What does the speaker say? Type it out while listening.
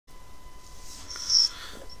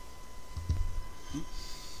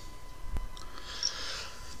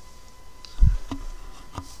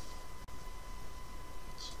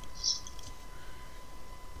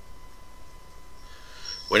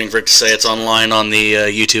Waiting for it to say it's online on the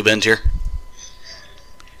YouTube end here.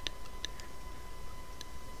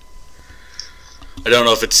 I don't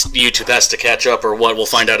know if it's YouTube has to catch up or what. We'll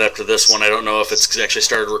find out after this one. I don't know if it's actually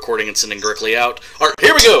started recording and sending directly out. Alright,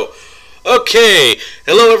 here we go! Okay,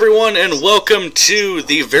 hello everyone and welcome to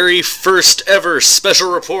the very first ever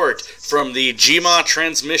special report from the GMA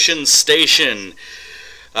Transmission Station.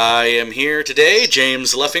 I am here today,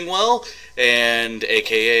 James Leffingwell, and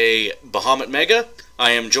aka Bahamut Mega.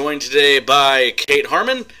 I am joined today by Kate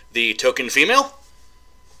Harmon, the token female.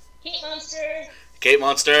 Kate Monster. Kate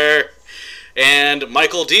Monster. And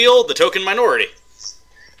Michael Deal, the token minority.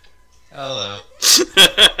 Hello.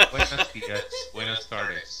 Buenos dias. Buenos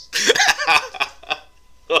tardes.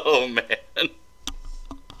 Oh, man.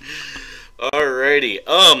 Alrighty.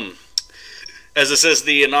 As this is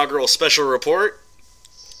the inaugural special report,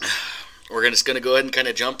 we're just going to go ahead and kind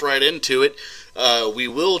of jump right into it. We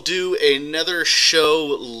will do another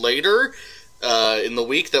show later in the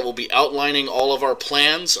week that will be outlining all of our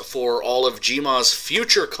plans for all of GMA's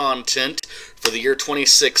future content for the year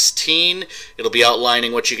 2016. It'll be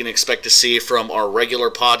outlining what you can expect to see from our regular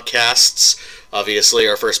podcasts. Obviously,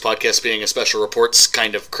 our first podcast being a special report's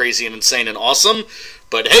kind of crazy and insane and awesome.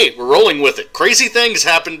 But hey, we're rolling with it. Crazy things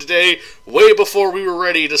happened today way before we were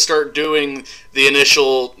ready to start doing the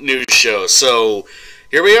initial news show. So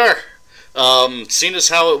here we are. Seeing as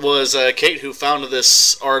how it was Kate who found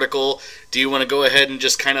this article, do you want to go ahead and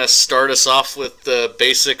just kind of start us off with the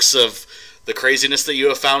basics of the craziness that you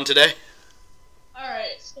have found today?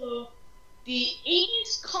 Alright, so the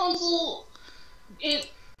 80s console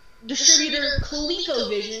distributor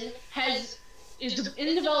Coleco is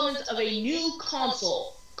in development of a new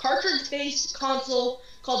console, cartridge-based console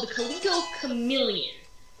called the Coleco Chameleon.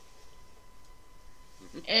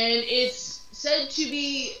 And it's said to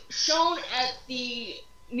be shown at the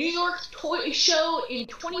New York Toy Show in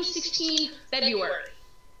 2016 February.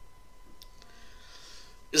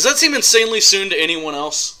 Does that seem insanely soon to anyone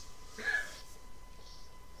else?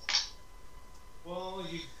 Well,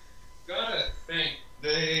 you gotta think,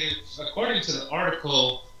 according to the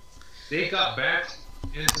article, they got back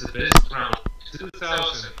into the business around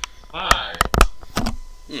 2005.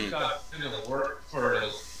 They got into the work for a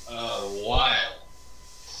while.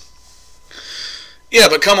 Yeah,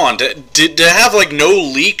 but come on, to have, like, no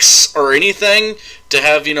leaks or anything, to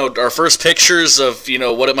have, you know, our first pictures of, you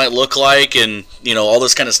know, what it might look like and, you know, all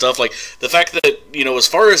this kind of stuff, like, the fact that, you know, as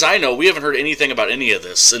far as I know, we haven't heard anything about any of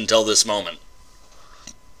this until this moment.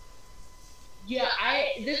 Yeah,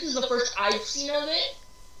 this is the first I've seen of it,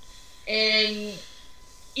 and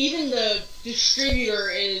even the distributor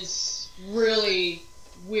is really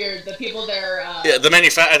weird. The people there... yeah,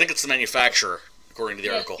 I think it's the manufacturer, according to the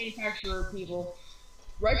article. Manufacturer people.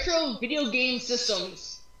 Retro Video Game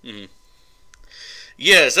Systems. Mm-hmm.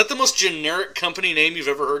 Yeah, is that the most generic company name you've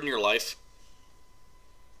ever heard in your life?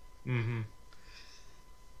 Mm-hmm.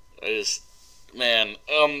 Man,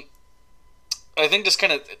 I think just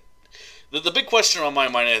kind of... The big question on my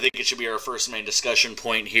mind, I think it should be our first main discussion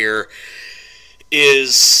point here,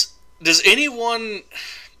 is does anyone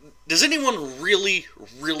really,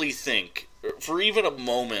 really think, for even a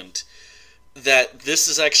moment, that this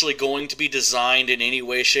is actually going to be designed in any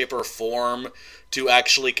way, shape, or form to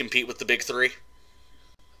actually compete with the big three?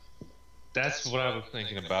 That's what I was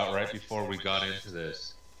thinking about right before we got into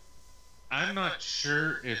this. I'm not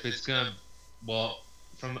sure if it's gonna, well,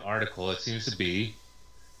 from the article, it seems to be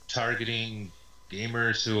targeting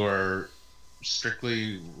gamers who are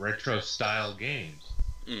strictly retro-style games.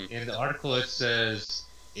 In the article, it says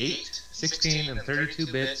 8, 16, and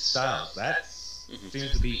 32-bit styles. That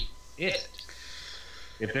seems to be it.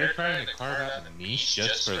 If they're trying to carve out a niche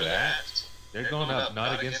just for that, they're going up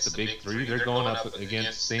not against the big three, they're going up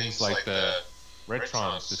against things like the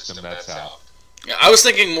Retron system that's out. Yeah, I was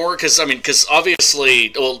thinking more because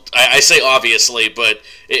obviously, well, I say obviously, but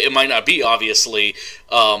it might not be obviously.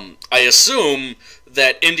 I assume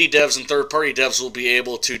that indie devs and third-party devs will be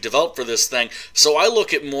able to develop for this thing, so I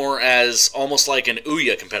look at more as almost like an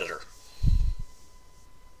Ouya competitor.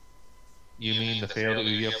 You mean the failed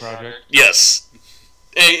Ouya project? Yes.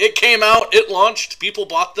 Hey, it came out, it launched, people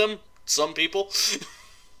bought them, some people.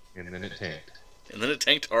 And then it tanked. And then it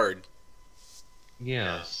tanked hard.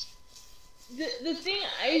 Yeah. The thing,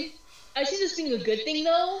 I see this being a good thing,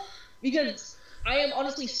 though, because I am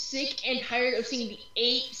honestly sick and tired of seeing the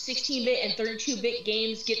 8, 16-bit, and 32-bit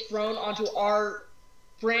games get thrown onto our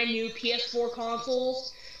brand new PS4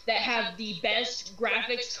 consoles that have the best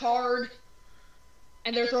graphics card,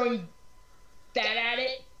 and they're throwing that at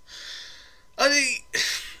it.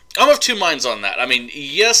 I'm of two minds on that. I mean,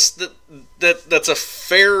 yes, that's a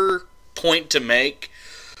fair point to make,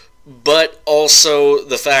 but also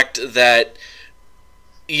the fact that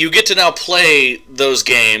you get to now play those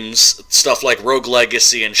games, stuff like Rogue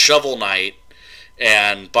Legacy and Shovel Knight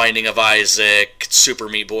and Binding of Isaac, Super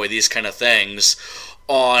Meat Boy, these kind of things,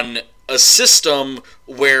 on a system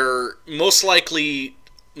where most likely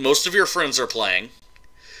most of your friends are playing,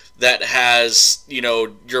 that has,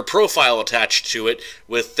 your profile attached to it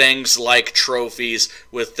with things like trophies,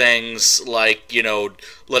 with things like,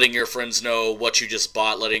 letting your friends know what you just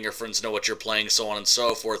bought, letting your friends know what you're playing, so on and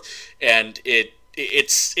so forth. And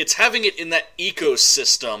it's having it in that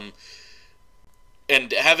ecosystem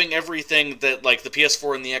and having everything that, like, the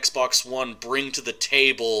PS4 and the Xbox One bring to the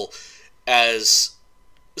table as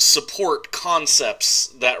support concepts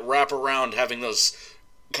that wrap around having those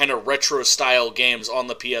kind of retro style games on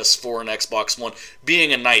the PS4 and Xbox One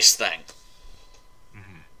being a nice thing.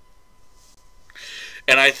 Mm-hmm.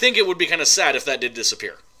 And I think it would be kind of sad if that did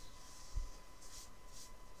disappear.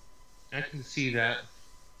 I can see that.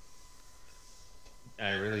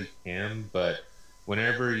 I really can, but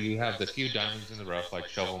whenever you have the few diamonds in the rough, like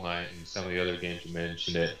Shovel Knight and some of the other games you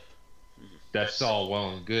mentioned, that's all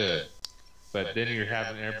well and good. But then you're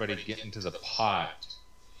having everybody get into the pot,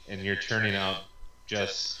 and you're turning out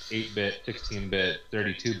just 8-bit, 16-bit,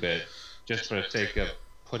 32-bit, just for the sake of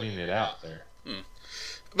putting it out there.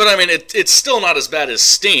 But I mean, it's still not as bad as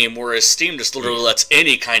Steam, whereas Steam just literally lets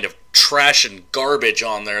any kind of trash and garbage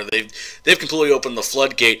on there. They've completely opened the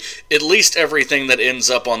floodgate. At least everything that ends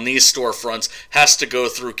up on these storefronts has to go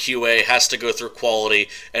through QA, has to go through quality,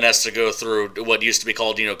 and has to go through what used to be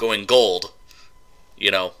called, going gold.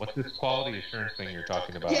 What's this quality assurance thing you're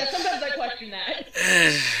talking about? Yeah, sometimes I question that.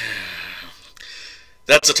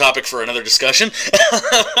 That's a topic for another discussion.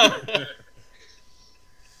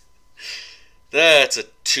 That's a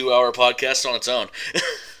 2-hour podcast on its own.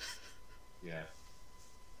 Yeah.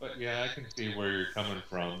 But yeah, I can see where you're coming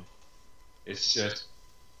from. It's just,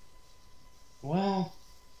 well,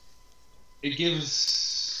 it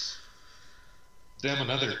gives them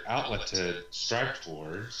another outlet to strive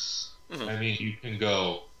towards. Mm-hmm. I mean, you can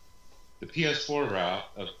go the PS4 route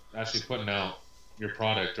of actually putting out your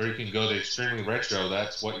product, or you can go the extremely retro.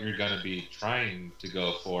 That's what you're going to be trying to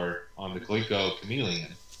go for on the Coleco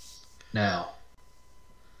Chameleon. Now.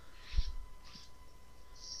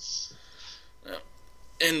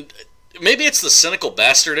 And maybe it's the cynical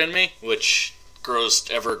bastard in me, which grows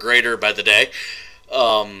ever greater by the day.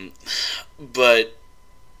 But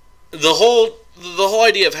the whole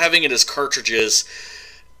idea of having it as cartridges,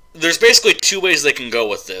 there's basically two ways they can go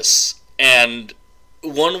with this. And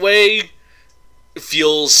one way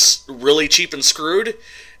feels really cheap and screwed,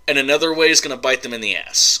 and another way is going to bite them in the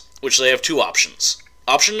ass, which they have two options.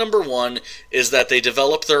 Option number one is that they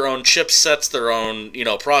develop their own chipsets, their own,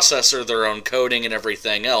 processor, their own coding and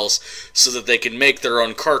everything else, so that they can make their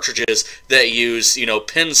own cartridges that use,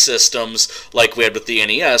 pin systems like we had with the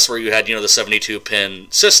NES, where you had, the 72-pin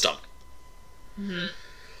system. Mm-hmm.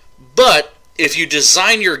 But if you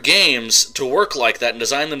design your games to work like that and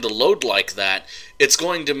design them to load like that, it's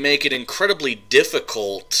going to make it incredibly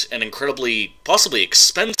difficult and incredibly, possibly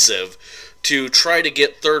expensive to try to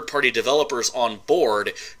get third-party developers on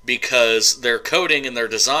board, because their coding and their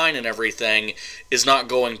design and everything is not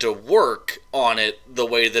going to work on it the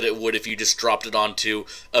way that it would if you just dropped it onto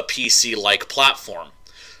a PC-like platform.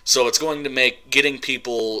 So it's going to make getting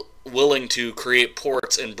people willing to create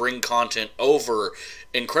ports and bring content over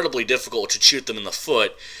incredibly difficult, to shoot them in the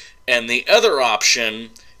foot. And the other option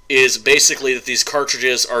is basically that these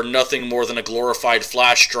cartridges are nothing more than a glorified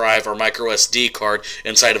flash drive or micro SD card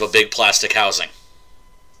inside of a big plastic housing.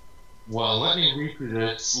 Well, let me read through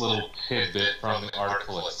this little tidbit from the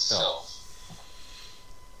article itself.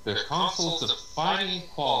 The console's defining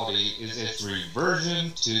quality is its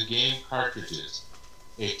reversion to game cartridges,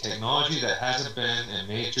 a technology that hasn't been in a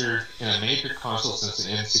major console since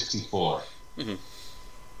the N64. Mm-hmm.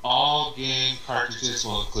 All game cartridges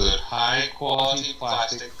will include high-quality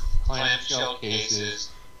plastic clamshell cases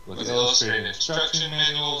with illustrated instruction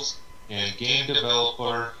manuals and game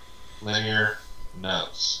developer linear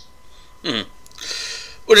notes. Mm-hmm.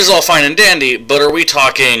 Which is all fine and dandy, but are we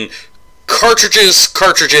talking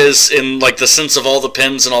cartridges in like the sense of all the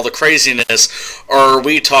pins and all the craziness, or are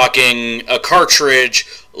we talking a cartridge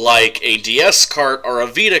like a DS cart or a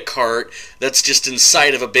Vita cart that's just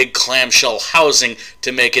inside of a big clamshell housing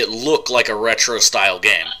to make it look like a retro style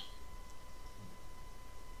game?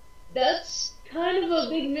 That's kind of a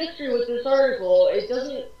big mystery with this article. It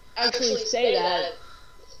doesn't actually say that,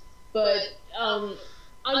 but I'm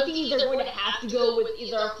thinking they're going to have to go with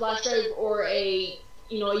either a flash drive or a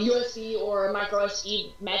USB or a micro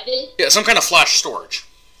SD method. Yeah, some kind of flash storage.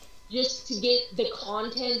 just to get the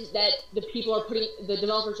content that the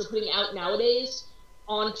developers are putting out nowadays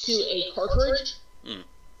onto a cartridge.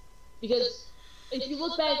 Because if you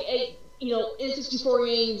look back at, N64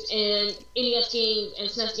 games and NES games and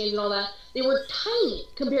SNES games and all that, they were tiny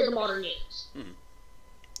compared to modern games.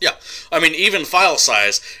 Yeah, I mean, even file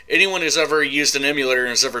size, anyone who's ever used an emulator and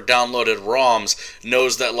has ever downloaded ROMs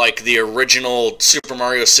knows that, like, the original Super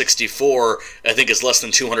Mario 64, I think, is less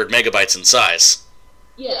than 200 megabytes in size.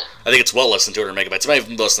 Yeah. I think it's well less than 200 megabytes. It might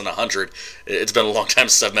even be less than 100. It's been a long time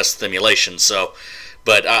since I've messed with emulation, so...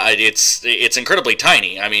 But it's incredibly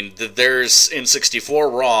tiny. I mean, there's N64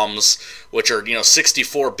 ROMs, which are,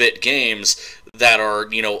 64-bit games that are,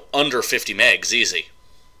 under 50 megs, easy.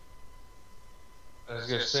 I was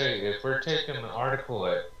going to say, if we're taking the article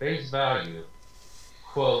at face value,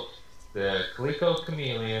 quote, the Coleco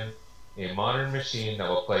Chameleon, a modern machine that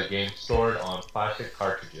will play games stored on plastic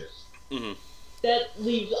cartridges. That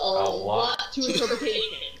leaves a lot to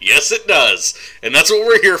interpretation. Yes, it does. And that's what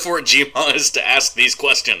we're here for at Gmon, is to ask these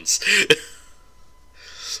questions.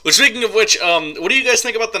 Well, speaking of which, what do you guys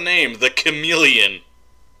think about the name, the Chameleon?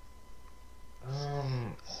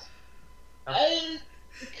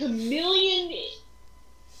 Chameleon...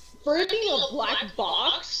 For it being a black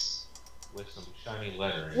box with some shiny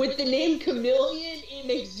lettering, with the name Chameleon, it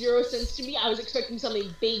makes zero sense to me. I was expecting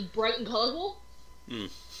something big, bright, and colorful.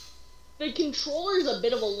 The controller's a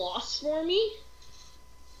bit of a loss for me.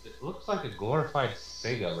 It looks like a glorified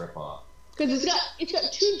Sega ripoff. Because it's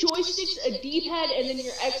got two joysticks, a D-pad, and then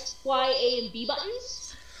your X, Y, A, and B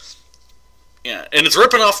buttons. Yeah, and it's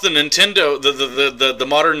ripping off the Nintendo, the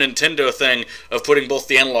modern Nintendo thing of putting both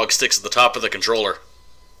the analog sticks at the top of the controller.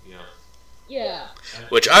 Yeah.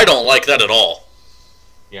 Which I don't like that at all.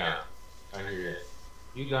 Yeah, I hear you.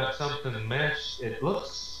 You got something mesh. It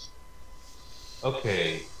looks...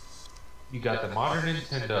 Okay. You got the modern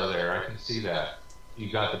Nintendo there. I can see that.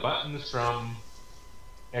 You got the buttons from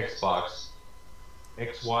Xbox.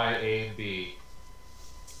 X, Y, A, and B.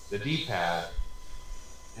 The D-pad.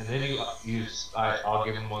 And then I'll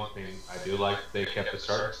give them one thing. I do like they kept the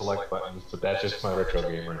start and select buttons, but that's just my retro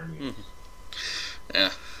gamer in me.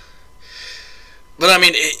 Yeah. But I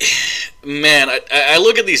mean, man, I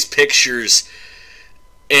look at these pictures,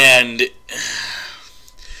 and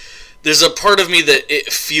there's a part of me that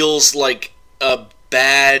it feels like a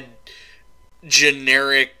bad,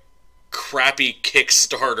 generic, crappy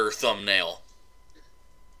Kickstarter thumbnail.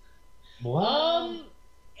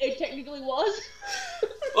 It technically was.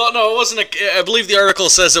 Well, no, it wasn't. I believe the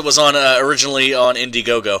article says it was on originally on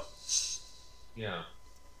Indiegogo. Yeah,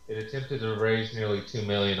 it attempted to raise nearly $2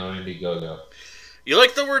 million on Indiegogo. You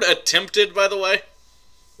like the word attempted, by the way?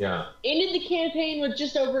 Yeah. Ended the campaign with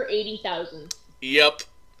just over 80,000. Yep.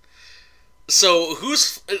 So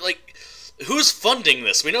who's funding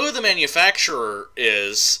this? We know who the manufacturer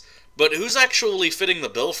is, but who's actually fitting the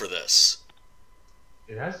bill for this?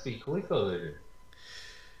 It has to be ColecoVision.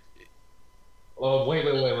 Oh, wait.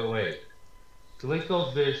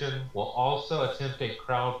 ColecoVision will also attempt a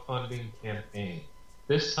crowdfunding campaign,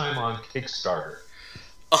 this time on Kickstarter.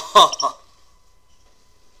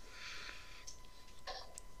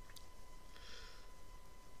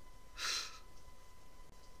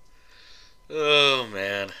 Oh,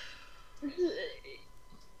 man.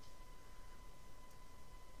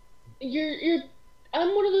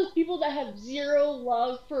 I'm one of those people that have zero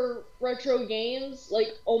love for retro games,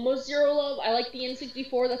 like almost zero love. I like the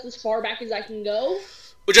N64, that's as far back as I can go.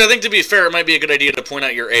 Which I think, to be fair, it might be a good idea to point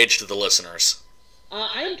out your age to the listeners.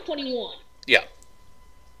 I'm 21. Yeah.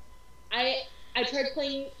 I tried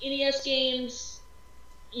playing NES games,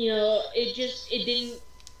 it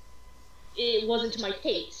wasn't to my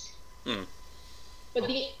taste. But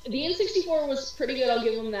the N64 was pretty good, I'll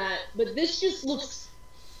give them that. But this just looks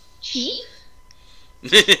cheap.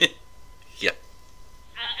 Yeah.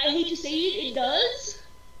 I hate to say it does.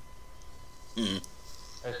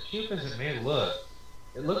 As cheap as it may look,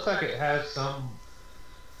 it looks like it has some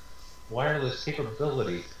wireless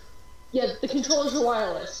capability. Yeah, the controllers are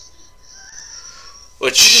wireless.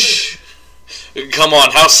 Which... Come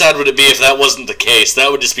on, how sad would it be if that wasn't the case?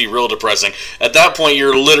 That would just be real depressing. At that point,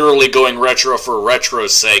 you're literally going retro for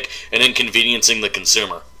retro's sake and inconveniencing the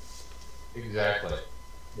consumer. Exactly.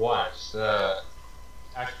 Watch. The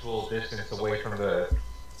actual distance away from the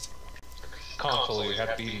console you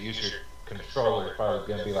have to use your controller is probably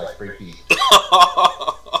going to be like 3 feet.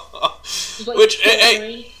 Which,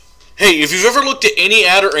 hey, if you've ever looked at any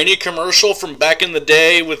ad or any commercial from back in the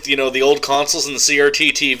day with, the old consoles and the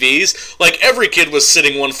CRT TVs, like, every kid was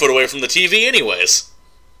sitting 1 foot away from the TV anyways.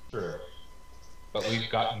 True. But we've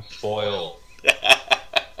gotten spoiled.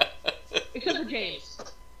 Except for James.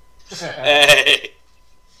 Hey.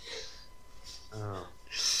 Oh.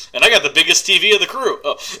 And I got the biggest TV of the crew.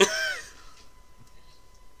 Oh.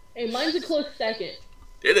 Hey, mine's a close second.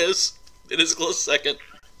 It is. It is a close second.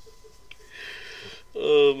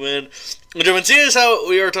 Oh, man. Gentlemen, seeing as how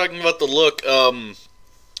we are talking about the look, well,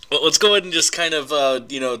 let's go ahead and just kind of,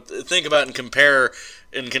 think about and compare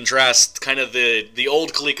and contrast kind of the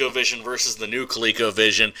old ColecoVision versus the new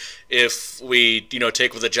ColecoVision, if we,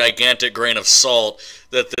 take with a gigantic grain of salt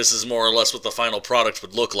that this is more or less what the final product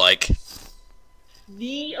would look like.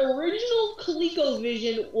 The original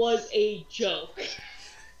ColecoVision was a joke.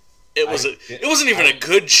 It wasn't even a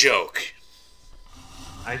good joke.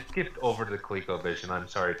 I skipped over to the ColecoVision, I'm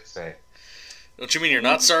sorry to say. Don't you mean you're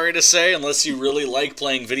not sorry to say, unless you really like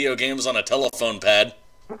playing video games on a telephone pad?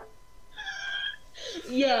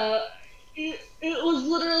 Yeah, it was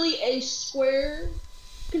literally a square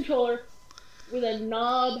controller with a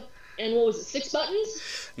knob and what was it, 6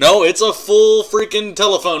 buttons? No, it's a full freaking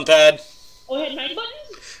telephone pad. Oh, it had 9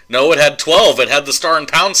 buttons? No, it had 12. It had the star and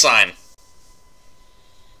pound sign.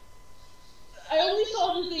 I only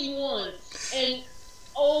saw the thing once, and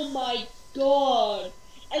oh my god.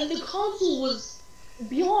 And the console was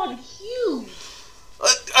beyond huge.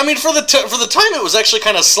 I mean, for the time, it was actually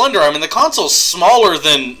kind of slender. I mean, the console's smaller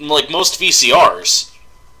than, like, most VCRs.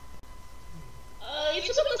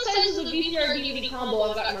 It's about the size of the VCR DVD combo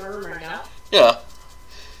I've got in my room right now. Yeah.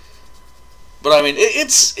 But, I mean,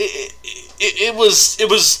 it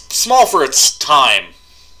was small for its time.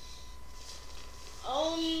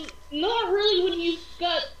 Not really when you've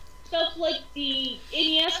got stuff like the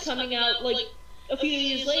NES coming out, like, a few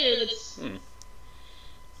years later that's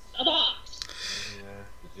a box. Yeah,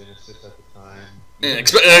 the Genesis at the time. Yeah,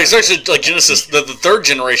 especially, like, Genesis, the third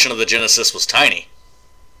generation of the Genesis was tiny.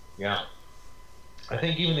 Yeah. I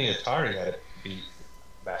think even the Atari had it beat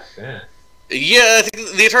back then. Yeah, I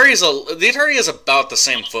think the Atari is about the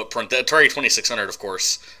same footprint. The Atari 2600, of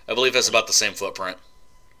course, I believe has about the same footprint.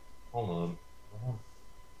 Hold on.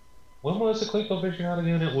 When was the ColecoVision out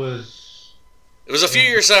again? It was a few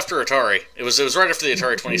years after Atari. It was right after the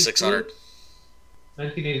Atari 2600.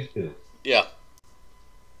 1982. Yeah.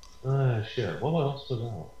 Shit. What else was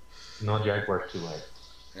out? No, Jaguar's too late.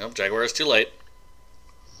 Yep, Jaguar is too late.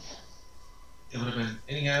 It would have been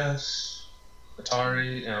NES,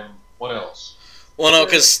 Atari, and what else? Well, no,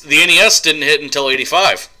 because the NES didn't hit until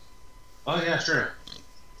 85. Oh, yeah, sure.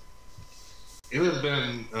 It would have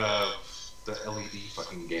been the LED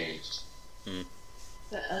fucking games. The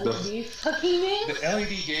LED fucking games? The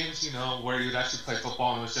LED games, where you'd actually play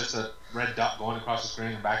football and it was just a red dot going across the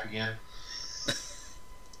screen and back again.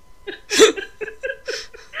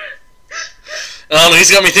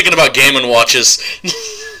 He's got me thinking about Game & Watches.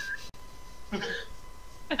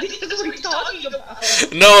 I think that's what he's talking about.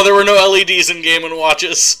 No, there were no LEDs in Game &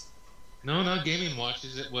 Watches. No, not Game &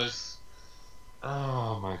 Watches. It was...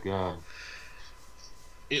 Oh, my God.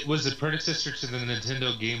 It was the predecessor to the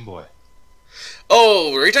Nintendo Game Boy.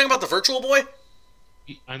 Oh, are you talking about the Virtual Boy?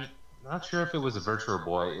 I'm not sure if it was a Virtual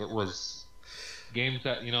Boy. It was games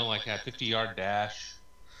that, like had 50-yard dash.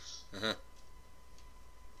 Uh-huh.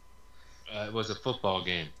 It was a football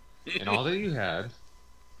game. And all that you had...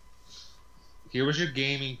 Here was your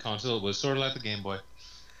gaming console. It was sort of like the Game Boy.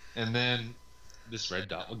 And then this red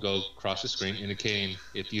dot would go across the screen indicating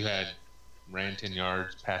if you had ran 10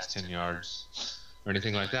 yards, passed 10 yards, or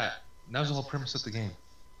anything like that. And that was the whole premise of the game.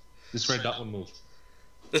 This red dot would move.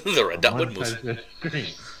 The red dot would move. Screen.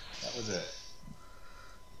 That was it.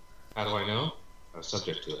 How do I know? I was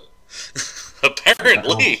subject to it.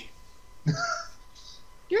 Apparently.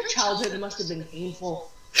 Your childhood must have been painful.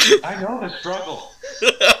 I know the struggle.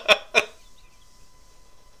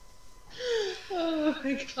 Oh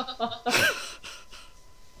my god.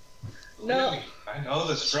 No. I know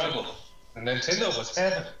the struggle. And Nintendo was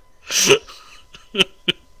heaven.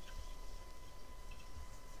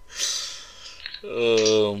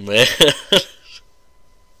 Oh, man.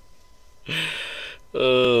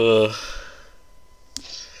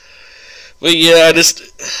 But yeah,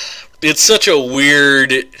 it's such a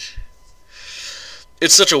weird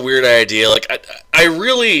idea. Like,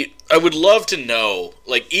 I would love to know,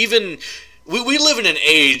 like, even, we live in an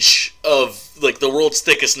age of, like, the world's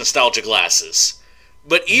thickest nostalgia glasses.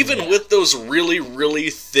 But even with those really, really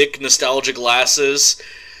thick nostalgia glasses,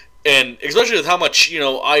 and especially with how much,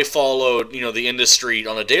 I followed, the industry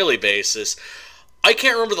on a daily basis, I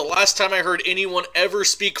can't remember the last time I heard anyone ever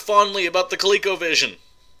speak fondly about the ColecoVision.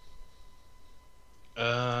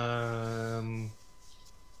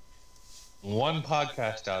 One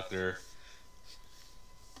podcast out there.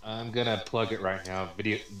 I'm gonna plug it right now.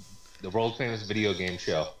 The world famous video game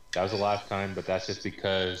show. That was the last time, but that's just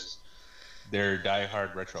because They're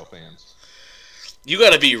diehard retro fans. You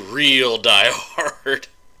gotta be real diehard.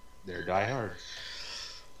 They're diehards.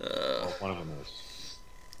 Well, one of them is.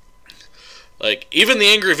 Like, even the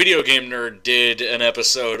Angry Video Game Nerd did an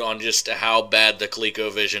episode on just how bad the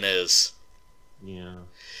ColecoVision is. Yeah.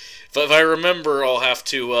 If I remember, I'll have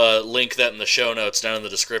to link that in the show notes down in the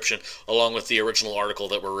description, along with the original article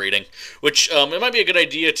that we're reading. Which, it might be a good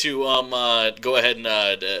idea to go ahead and,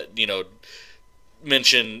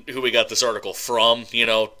 mention who we got this article from,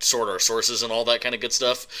 sort our sources and all that kind of good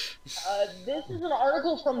stuff. This is an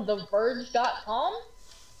article from theverge.com.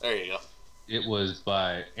 There you go. It was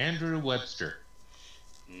by Andrew Webster.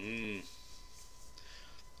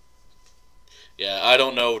 Yeah, I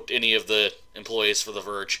don't know any of the employees for The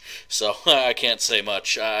Verge, so I can't say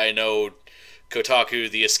much. I know Kotaku,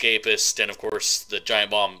 The Escapist, and of course the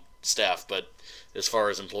Giant Bomb staff, but as far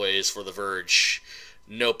as employees for The Verge,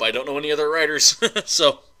 nope, I don't know any other writers,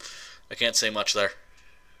 so I can't say much there.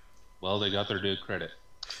 Well, they got their due credit.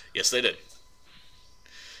 Yes, they did.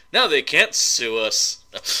 Now they can't sue us.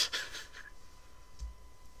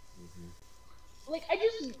 Like, I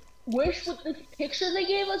just wish with the picture they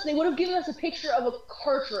gave us, they would have given us a picture of a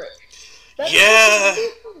cartridge. That's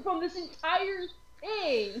from this entire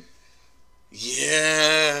thing.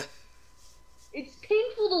 Yeah. It's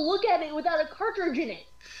painful to look at it without a cartridge in it.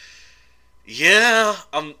 Yeah,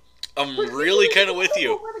 I'm really kind of with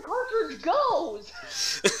you. Where the cartridge goes.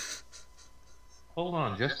 Hold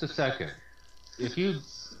on, just a second. If you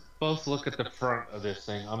both look at the front of this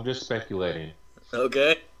thing, I'm just speculating.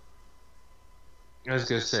 Okay. I was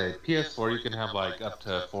gonna say, PS4 you can have like up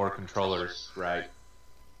to 4 controllers, right?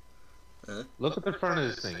 Huh? Look at the front of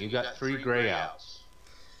this thing. You got 3 gray outs.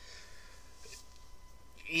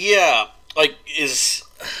 Yeah, like is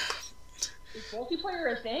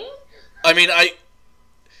multiplayer a thing? I mean,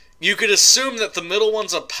 you could assume that the middle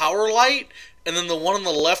one's a power light, and then the one on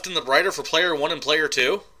the left and the right are for player 1 and player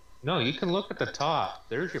 2. No, you can look at the top.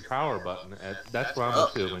 There's your power button. That's what I'm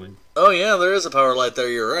assuming. Oh yeah, there is a power light there.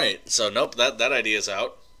 You're right. So nope, that idea's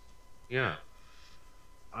out. Yeah.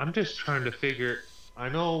 I'm just trying to figure. I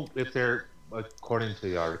know if they're, according to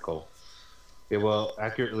the article, it will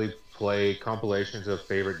accurately play compilations of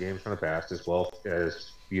favorite games from the past as well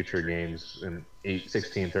as future games in 8,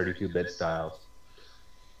 16, 32-bit styles.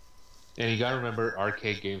 And you gotta remember,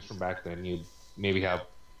 arcade games from back then, you maybe have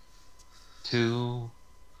two.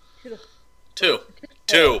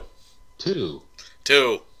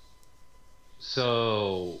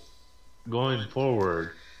 So, going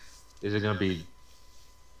forward, is it going to be...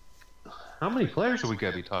 How many players are we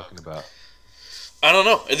going to be talking about? I don't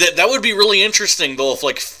know. That would be really interesting, though, if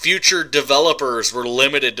like future developers were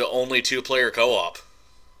limited to only 2-player co-op.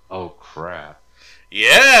 Oh, crap.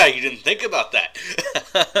 Yeah, you didn't think about that.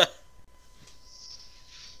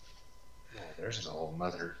 Yeah, there's a whole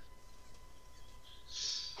nother...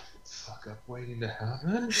 up waiting to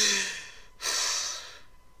happen.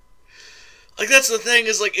 Like, that's the thing,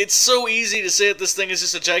 is like, it's so easy to say that this thing is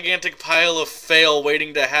just a gigantic pile of fail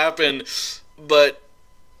waiting to happen, but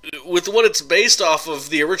with what it's based off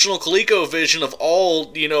of, the original ColecoVision of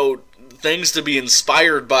all, things to be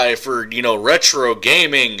inspired by for, retro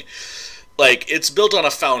gaming, like, it's built on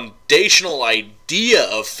a foundational idea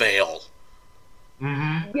of fail.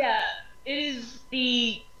 Mm-hmm. Yeah, it is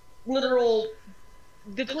the literal...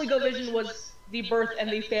 The ColecoVision was the birth and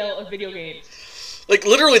the fail of video games. Like,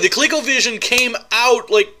 literally, the ColecoVision came out,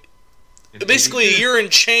 like, basically a year and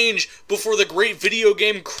change before the great video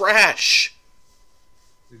game crash.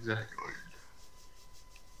 Exactly.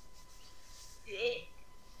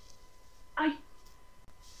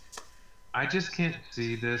 I just can't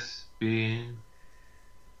see this being...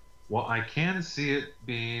 Well, I can see it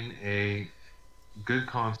being a good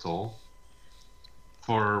console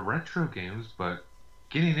for retro games, but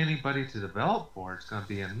getting anybody to develop for it's going to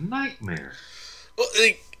be a nightmare. Well,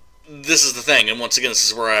 this is the thing, and once again, this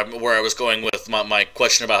is where I was going with my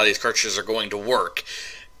question about how these cartridges are going to work.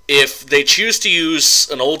 If they choose to use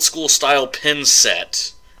an old school style pin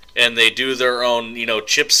set, and they do their own,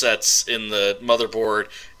 chipsets in the motherboard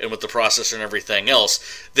and with the processor and everything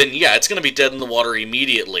else, then yeah, it's going to be dead in the water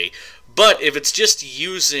immediately. But if it's just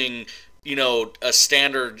using, a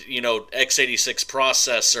standard, x86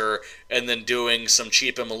 processor and then doing some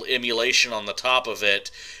cheap emulation on the top of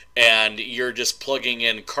it, and you're just plugging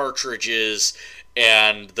in cartridges,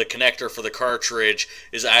 and the connector for the cartridge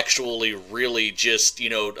is actually really just,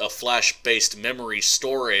 a flash-based memory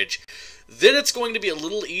storage, then it's going to be a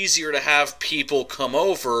little easier to have people come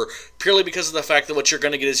over, purely because of the fact that what you're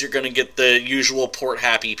going to get is you're going to get the usual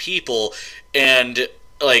port-happy people, and,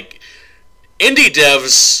 like, indie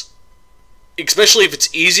devs especially if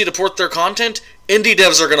it's easy to port their content, indie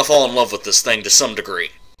devs are going to fall in love with this thing to some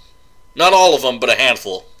degree. Not all of them, but a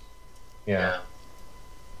handful. Yeah.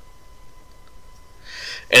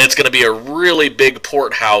 And it's going to be a really big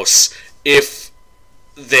port house if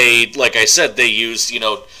they, like I said, they use,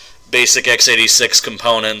 basic x86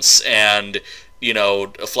 components and, a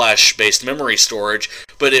flash-based memory storage.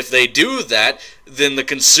 But if they do that, then the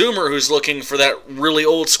consumer who's looking for that really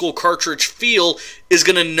old-school cartridge feel is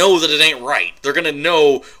going to know that it ain't right. They're going to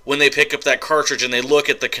know when they pick up that cartridge and they look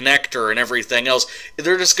at the connector and everything else.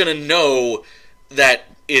 They're just going to know that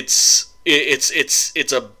it's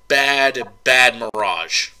a bad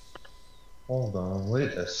mirage. Hold on,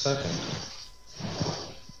 wait a second.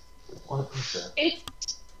 What is that?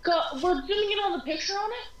 We're zooming in on the picture on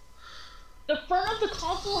it. The front of the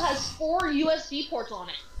console has 4 USB ports on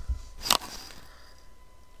it.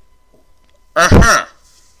 Uh-huh.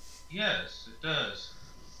 Yes, it does.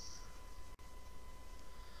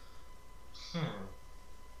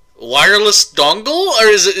 Wireless dongle? Or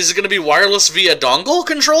is it going to be wireless via dongle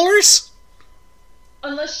controllers?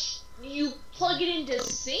 Unless you plug it in to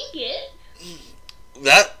sync it.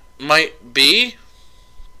 That might be.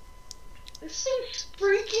 This thing's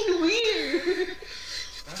freaking weird.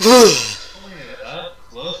 Pulling it up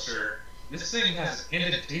closer. This thing has an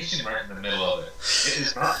indentation right in the middle of it. It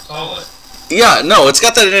is not solid. Yeah, no, it's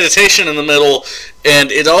got that indentation in the middle,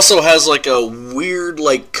 and it also has like a weird,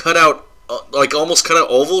 like cutout, like almost cutout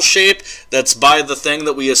oval shape that's by the thing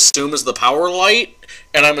that we assume is the power light.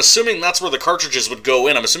 And I'm assuming that's where the cartridges would go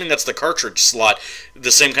in. I'm assuming that's the cartridge slot,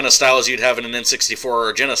 the same kind of style as you'd have in an N64 or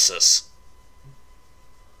a Genesis.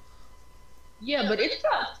 Yeah, but it's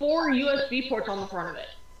got 4 USB ports on the front of it.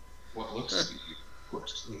 What looks to be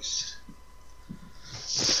ports, at least.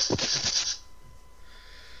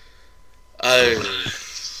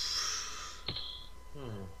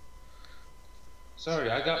 Sorry,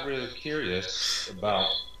 I got really curious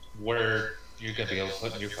about where you're gonna be able to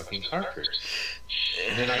put in your fucking cartridge.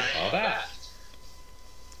 And then I saw that.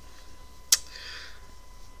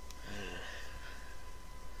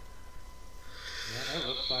 Yeah, that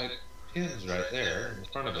looks like pins right there in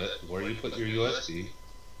front of it, where you put your USB.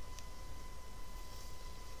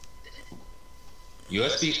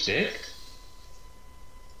 USB stick?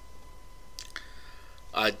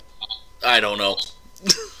 I don't know.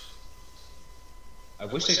 I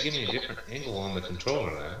wish they'd give me a different angle on the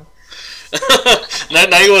controller now.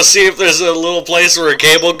 now you want to see if there's a little place where a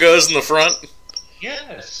cable goes in the front?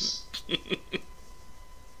 Yes! The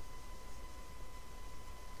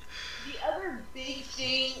other big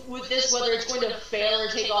thing with this, whether it's going to fail or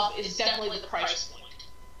take off, is definitely the price point.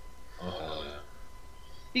 Oh, hell yeah.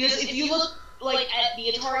 Because if you look like at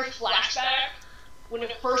the Atari Flashback, when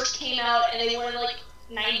it first came out and they wanted like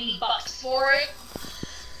 $90 for it.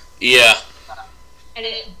 Yeah. And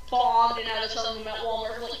it bombed, and now they're selling them at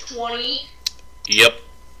Walmart for like $20. Yep.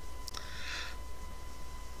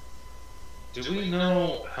 Do we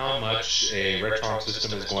know how much a Retron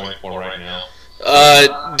system is going for right now?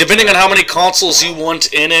 Depending on how many consoles you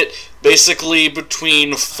want in it, basically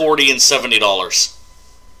between $40 and $70.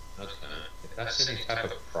 Okay. If that's any type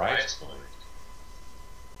of price point.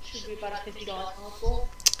 Should be about a $50 console.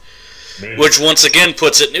 Maybe. Which once again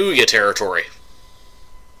puts it in Ouya territory.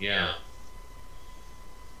 Yeah.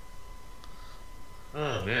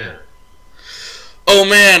 Oh man. Oh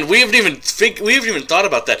man, we haven't even thought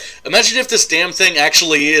about that. Imagine if this damn thing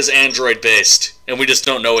actually is Android based, and we just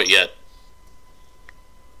don't know it yet.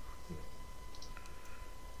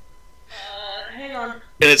 Hang on.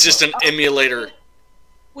 And it's just an emulator.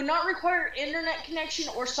 Would not require internet connection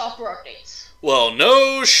or software updates. Well,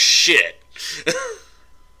 no shit.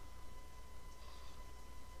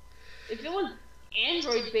 If it was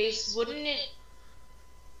Android based, wouldn't it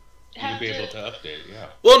You'd be able to update, yeah.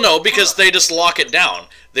 Well, no, because they just lock it down.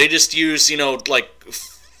 They just use, like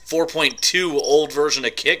 4.2 old version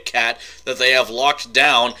of KitKat that they have locked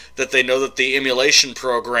down, that they know that the emulation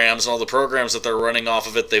programs and all the programs that they're running off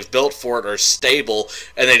of it they've built for it are stable,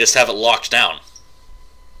 and they just have it locked down.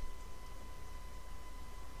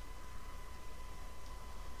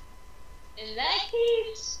 In that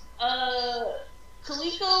case,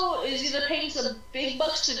 Coleco is either paying some big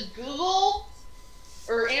bucks to Google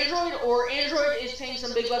or Android is paying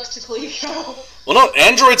some big bucks to Coleco. Well, no,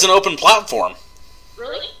 Android's an open platform.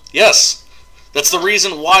 Really? Yes. That's the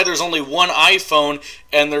reason why there's only one iPhone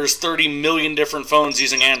and there's 30 million different phones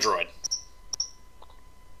using Android.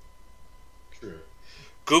 True.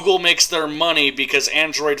 Google makes their money because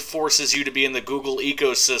Android forces you to be in the Google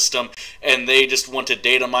ecosystem, and they just want to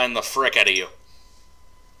data mine the frick out of you.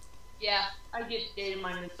 Yeah, I get data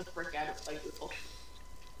mined the frick out of by Google.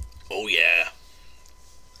 Oh, yeah.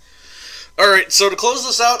 Alright, so to close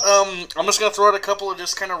this out, I'm just going to throw out a couple of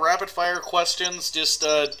just kind of rapid-fire questions, just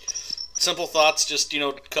simple thoughts, just,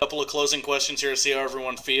 a couple of closing questions here to see how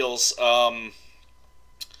everyone feels.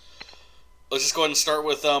 Let's just go ahead and start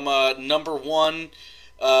with number one.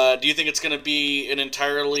 Do you think it's going to be an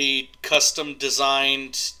entirely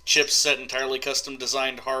custom-designed chipset, entirely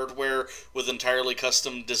custom-designed hardware with entirely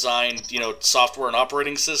custom-designed, software and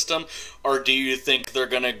operating system? Or do you think they're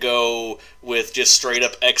going to go with just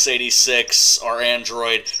straight-up x86 or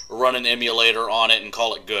Android, run an emulator on it, and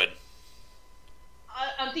call it good?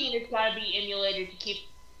 I'm thinking it's got to be emulated to keep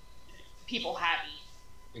people happy.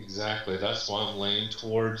 Exactly. That's what I'm leaning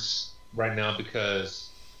towards right now, because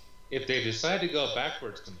if they decide to go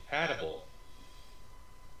backwards compatible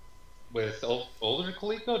with older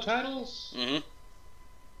Coleco titles,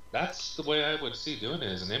 that's the way I would see doing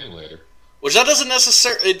it, as an emulator. Which that doesn't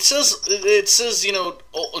necessarily... It says,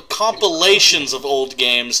 compilations of old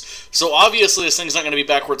games, so obviously this thing's not going to be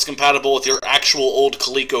backwards compatible with your actual old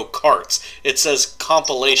Coleco carts. It says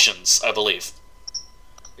compilations, I believe.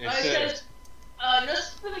 It says, no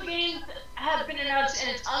specific games have been announced,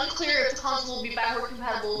 and it's unclear if the console will be backward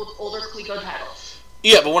compatible with older Coleco titles.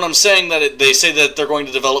 Yeah, but when I'm saying that, they say that they're going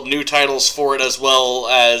to develop new titles for it, as well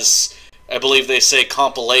as, I believe they say,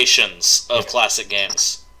 compilations of classic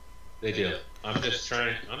games. They do. I'm just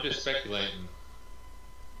speculating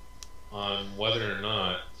on whether or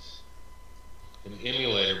not an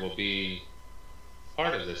emulator will be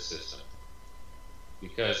part of this system.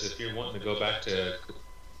 Because if you're wanting to go back to,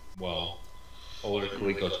 older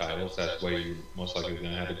Coleco titles, that's where you're most likely going to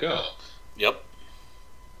have to go. Yep.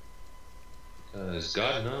 Because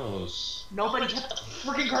God knows. Nobody kept the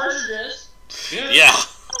freaking cartridges. Yeah.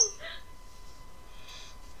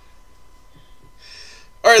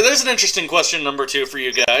 Alright, there's an interesting question number 2 for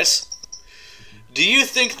you guys. Do you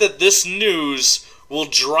think that this news will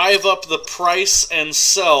drive up the price and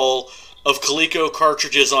sell of Coleco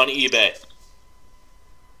cartridges on eBay?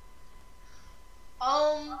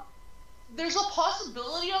 There's a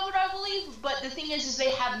possibility of it, I believe, but the thing is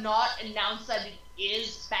they have not announced that it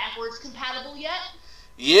is backwards compatible yet.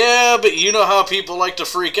 Yeah, but you know how people like to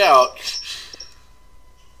freak out.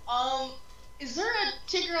 Is there a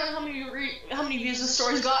ticker on how many views the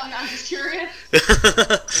story's gotten? I'm just curious.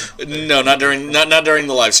 No, not during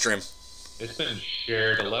the live stream. It's been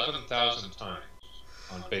shared 11,000 times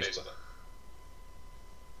on Facebook.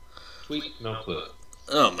 Tweet, no clue.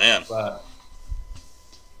 Oh man. But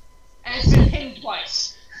and it's been pinned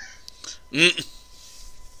twice.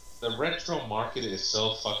 The retro market is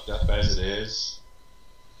so fucked up as it is.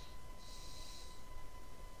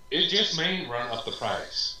 It just may run up the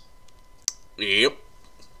price. Yep.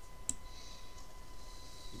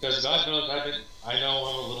 Because God knows I know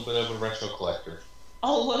I'm a little bit of a retro collector.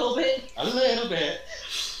 A little bit. A little bit.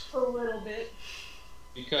 A little bit.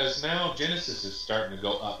 Because now Genesis is starting to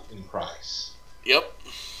go up in price. Yep.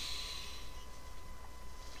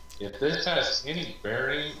 If this has any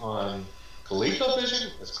bearing on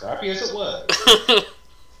ColecoVision, as crappy as it was,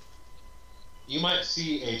 you might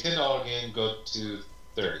see a $10 game go to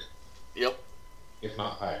 $30. Yep. If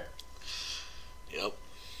not higher. Yep.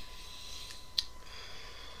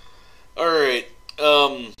 Alright,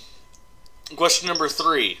 question number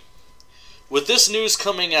 3. With this news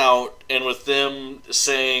coming out, and with them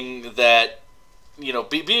saying that,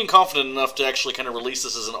 being confident enough to actually kind of release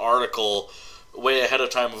this as an article way ahead of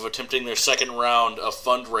time of attempting their second round of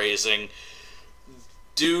fundraising,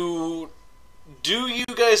 do you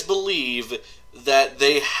guys believe that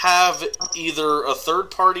they have either a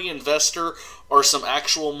third-party investor or some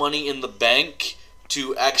actual money in the bank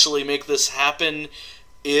to actually make this happen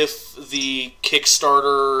if the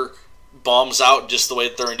Kickstarter bombs out just the way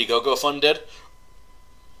that their Indiegogo fund did?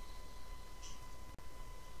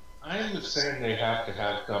 I'm saying they have to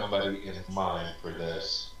have somebody in mind for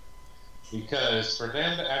this. Because for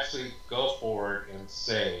them to actually go forward and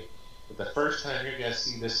say that the first time you're going to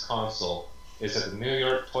see this console is at the New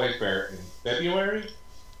York Toy Fair in February,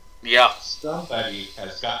 yeah, somebody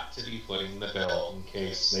has got to be footing the bill in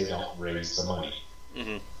case they don't raise the money.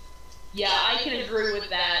 Mm-hmm. Yeah, I can agree with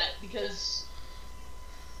that, because,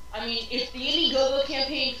 I mean, if the Indiegogo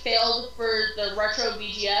campaign failed for the Retro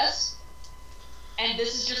VGS, and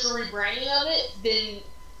this is just a rebranding of it, then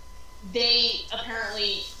they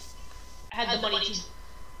apparently had the money to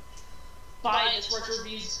buy this Retro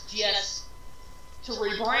VGS to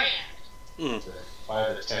rebrand. Mm. To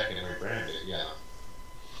buy the tech and rebrand it, yeah.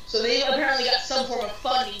 So they apparently got some form of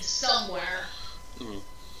funding somewhere. Mm.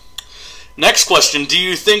 Next question, do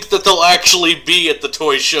you think that they'll actually be at the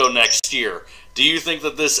toy show next year? Do you think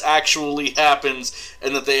that this actually happens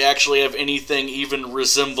and that they actually have anything even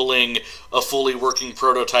resembling a fully working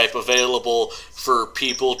prototype available for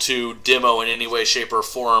people to demo in any way, shape, or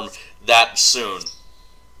form that soon?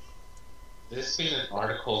 This being an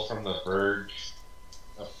article from the Verge,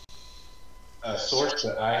 a source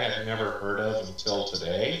that I had never heard of until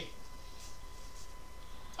today,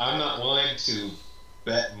 I'm not willing to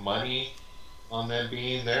bet money on them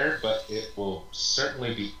being there, but it will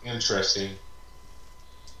certainly be interesting,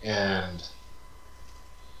 and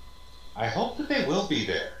I hope that they will be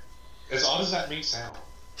there, as odd as that may sound.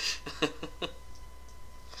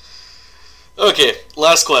 Okay,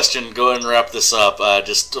 last question. Go ahead and wrap this up.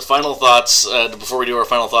 Just final thoughts before we do our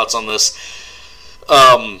final thoughts on this.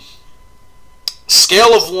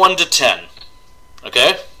 Scale of 1 to 10.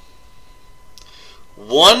 Okay?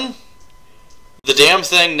 1, the damn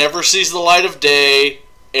thing never sees the light of day,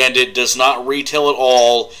 and it does not retail at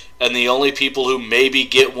all, and the only people who maybe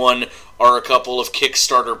get one are a couple of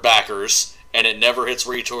Kickstarter backers, and it never hits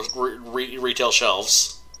retail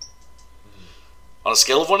shelves. On a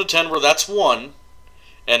scale of 1 to 10, where that's 1,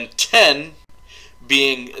 and 10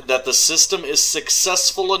 being that the system is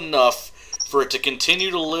successful enough for it to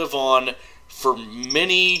continue to live on for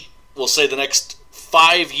many, we'll say the next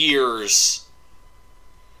 5 years,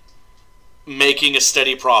 making a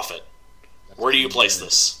steady profit. Where do you place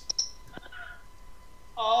this?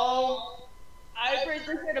 I rate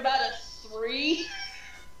this at about a 3.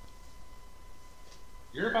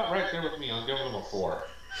 You're about right there with me. I'm giving them a 4.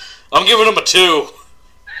 I'm giving them a 2.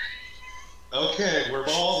 Okay, we're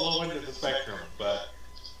all low end of the spectrum, but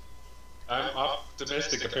I'm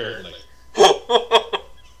optimistic apparently.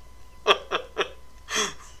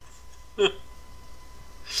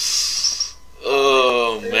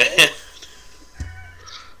 Oh, man.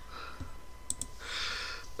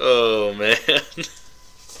 Oh, man.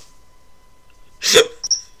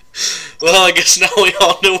 Well, I guess now we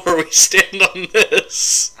all know where we stand on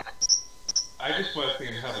this. I just want to see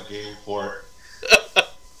him have a game for it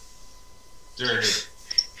during the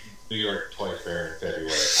New York Toy Fair in February.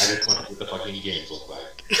 I just want to see what the fucking games look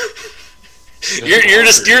like. You're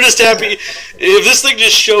just happy if this thing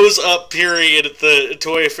just shows up, period, at the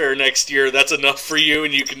Toy Fair next year. That's enough for you,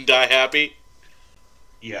 and you can die happy.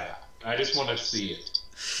 Yeah, I just want to see it.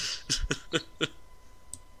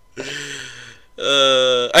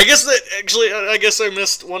 I guess I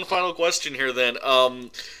missed one final question here. Then,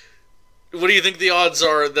 what do you think the odds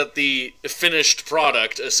are that the finished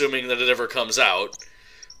product, assuming that it ever comes out,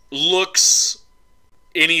 looks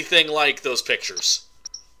anything like those pictures?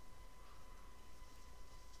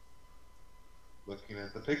 Looking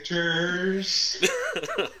at the pictures.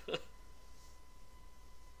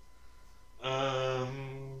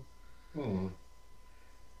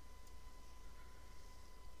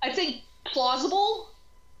 I think plausible.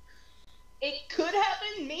 It could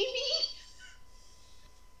happen, maybe.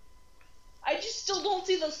 I just still don't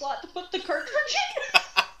see the slot to put the cartridge in.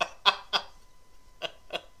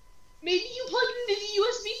 Maybe you plug it into the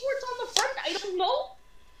USB ports on the front. I don't know.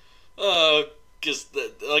 Because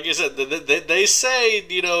like I said, they say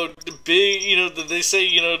the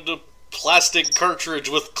plastic cartridge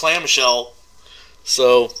with clamshell.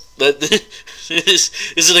 So that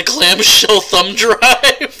is it a clamshell thumb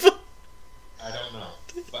drive? I don't know,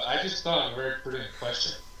 but I just thought of a very prudent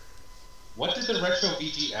question. What did the retro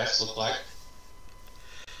VGS look like?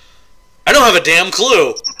 I don't have a damn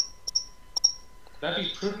clue. That'd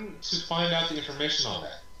be prudent to find out the information on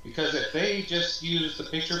that. Because if they just used the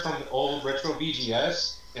picture from the old retro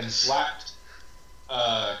VGS and slapped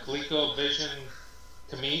Coleco Vision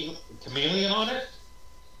Chameleon on it,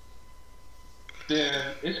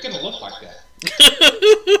 then it's going to look like that.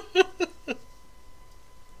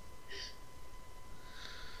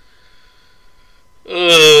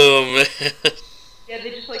 Oh, man. Yeah,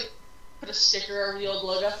 they just, put a sticker over the old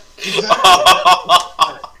logo. Exactly.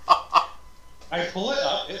 I pull it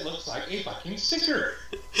up, it looks like a fucking sticker.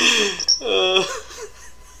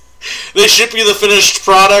 They ship you the finished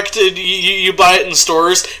product, and you buy it in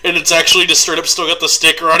stores, and it's actually just straight up still got the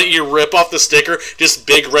sticker on it. You rip off the sticker, just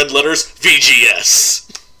big red letters, VGS.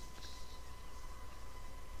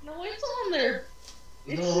 No, it's on there.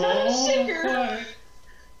 It's No, not a sticker.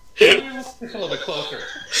 It's a little bit closer.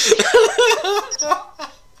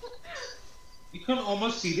 You can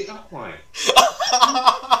almost see the outline.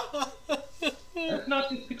 That's not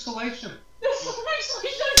just pixelation. That's not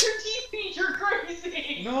pixelation on your TV, you're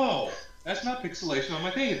crazy! No, that's not pixelation on my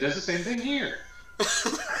thing. It does the same thing here.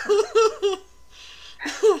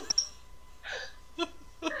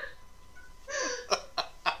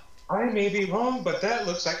 I may be wrong, but that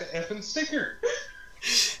looks like an effing sticker.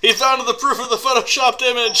 Yeah, He found the proof of the photoshopped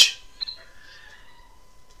image.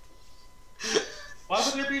 Why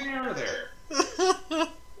would there be an error there?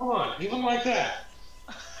 Come on, even like that.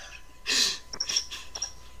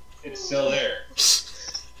 It's still there.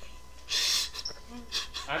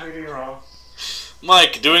 I may be wrong.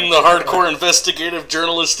 Mike, doing the hardcore investigative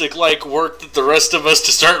journalistic like work that the rest of us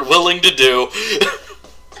just aren't willing to do.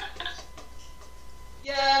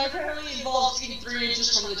 Yeah, apparently it involves getting 3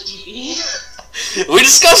 inches from the TV. We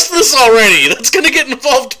discussed this already. That's gonna get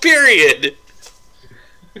involved, period.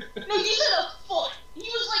 No, he said a foot. He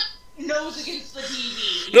was like nose against the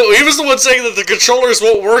TV. No, he was the one saying that the controllers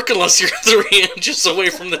won't work unless you're 3 inches away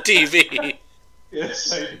from the TV.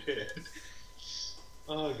 Yes, I did.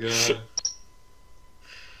 Oh, God.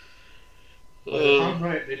 But if I'm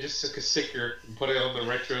right, they just took a sticker and put it on the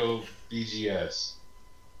retro BGS.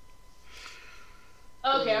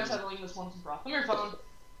 Okay, I'm settling this one from Brock. Come here, phone.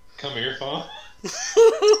 Come here, phone.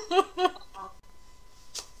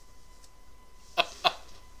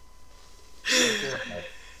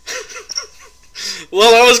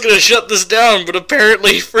 Well, I was gonna shut this down, but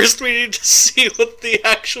apparently first we need to see what the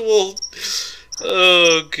actual...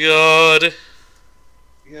 Oh, God.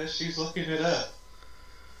 Yeah, she's looking it up.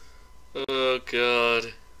 Oh,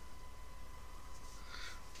 God.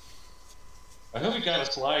 I hope we got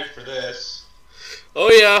a slide for this.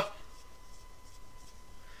 Oh, yeah.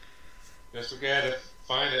 Guess we gotta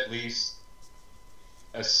find at least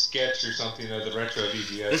a sketch or something of the retro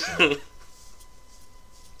VGS.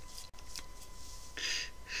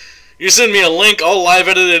 You send me a link, I'll live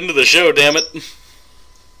edit it into the show, damn it.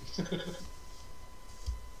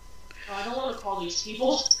 I don't want to call these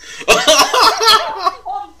people. Got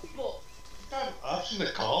an option to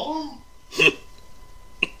call them?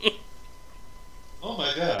 Oh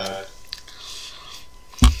my god.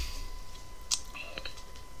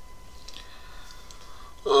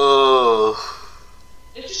 Oh.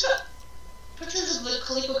 They just got pictures of the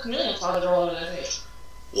Coleco chameleon flower all over their page.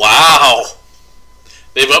 Wow.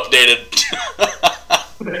 They've updated.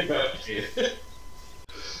 They've updated.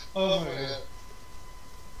 Oh my god.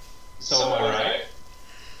 So am I right?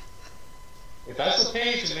 If that's the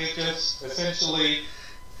page, and they just essentially...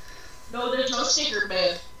 No, there's no sticker,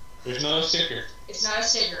 babe. There's no sticker. It's not a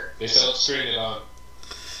sticker. They self-screen it on.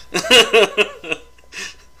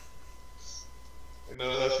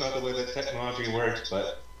 No, that's not the way that technology works,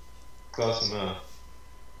 but close enough.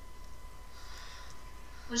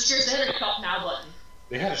 I'm just curious, they had a shop now button.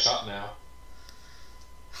 They had a shop now.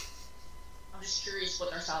 I'm just curious what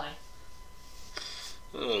they're selling.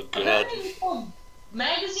 Oh, God. Apparently they sell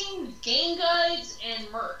magazines, game guides, and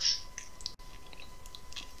merch.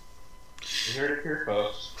 You heard it here,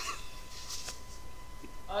 folks.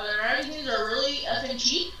 Their magazines are really effing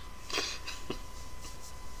cheap.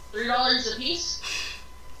 $3 a piece.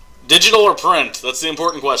 Digital or print? That's the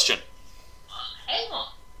important question. Hang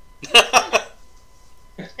on.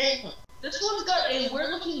 Hey, This one's got a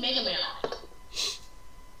weird-looking Mega Man on it.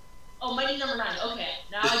 Oh, Mighty Number 9. Okay,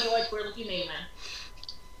 now I go like weird-looking Mega Man.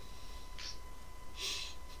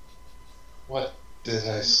 what did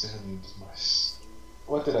I send my...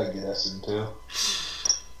 What did I get us into?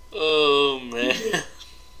 Oh, man.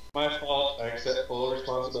 My fault. I accept full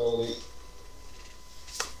responsibility.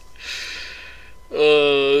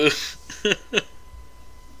 Alright.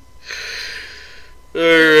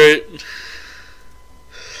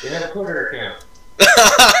 They have a Twitter account.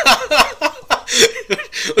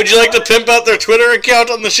 Would you like to pimp out their Twitter account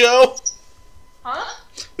on the show? Huh?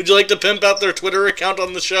 Would you like to pimp out their Twitter account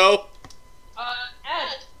on the show?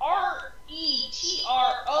 At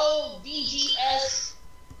RETROVGS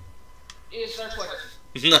is their Twitter.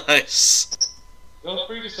 Nice. Feel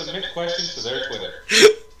free to submit questions to their Twitter.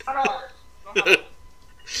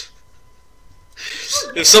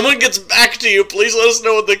 If someone gets back to you, please let us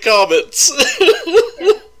know in the comments.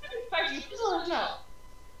 Please let us know.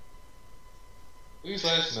 Please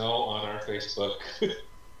let us know on our Facebook.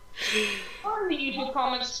 Or in the YouTube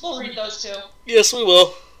comments, we'll read those too. Yes, we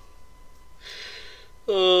will.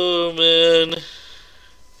 Oh, man.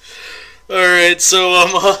 Alright, so,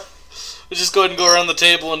 let's just go ahead and go around the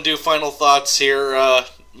table and do final thoughts here.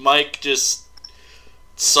 Mike, just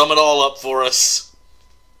sum it all up for us.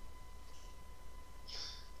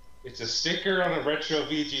 It's a sticker on a retro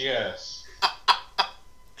VGS.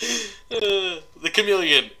 The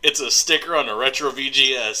chameleon. It's a sticker on a retro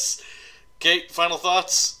VGS. Kate, final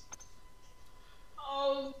thoughts?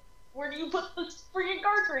 Where do you put this freaking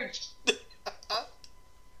cartridge?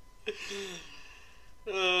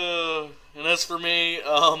 And as for me,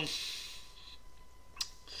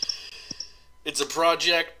 it's a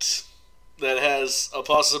project that has a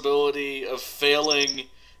possibility of failing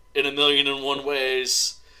in a million and one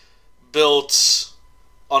ways, built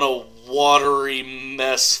on a watery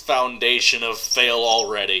mess foundation of fail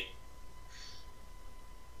already.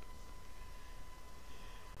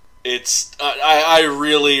 It's I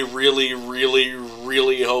really, really, really,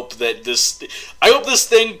 really hope that this. I hope this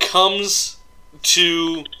thing comes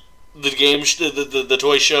to the the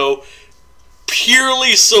toy show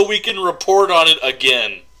purely so we can report on it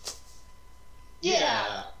again.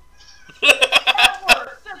 Yeah. That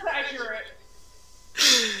works. That's accurate.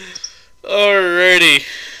 Alrighty.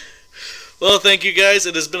 Well, thank you guys.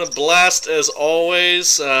 It has been a blast as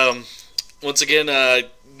always. Once again,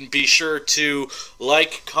 be sure to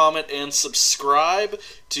like, comment, and subscribe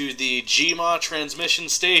to the GMA transmission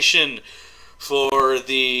station for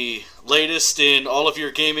the latest in all of your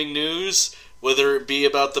gaming news, whether it be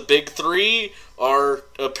about the big three or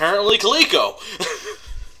apparently Coleco.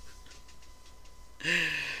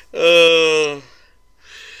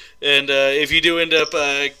 And if you do end up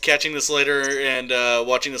catching this later and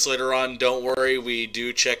watching this later on, don't worry. We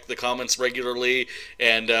do check the comments regularly,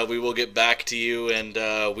 and we will get back to you, and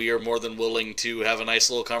we are more than willing to have a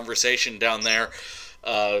nice little conversation down there.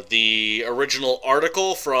 The original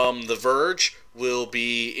article from The Verge will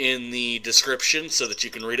be in the description so that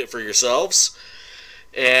you can read it for yourselves.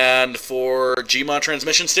 And for GMA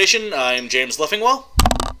Transmission Station, I'm James Leffingwell.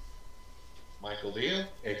 Michael Deal,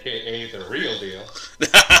 a.k.a. The Real Deal.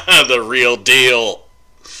 The Real Deal.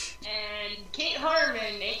 And Kate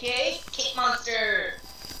Harmon, a.k.a. Kate Monster.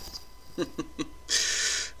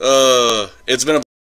 It's been a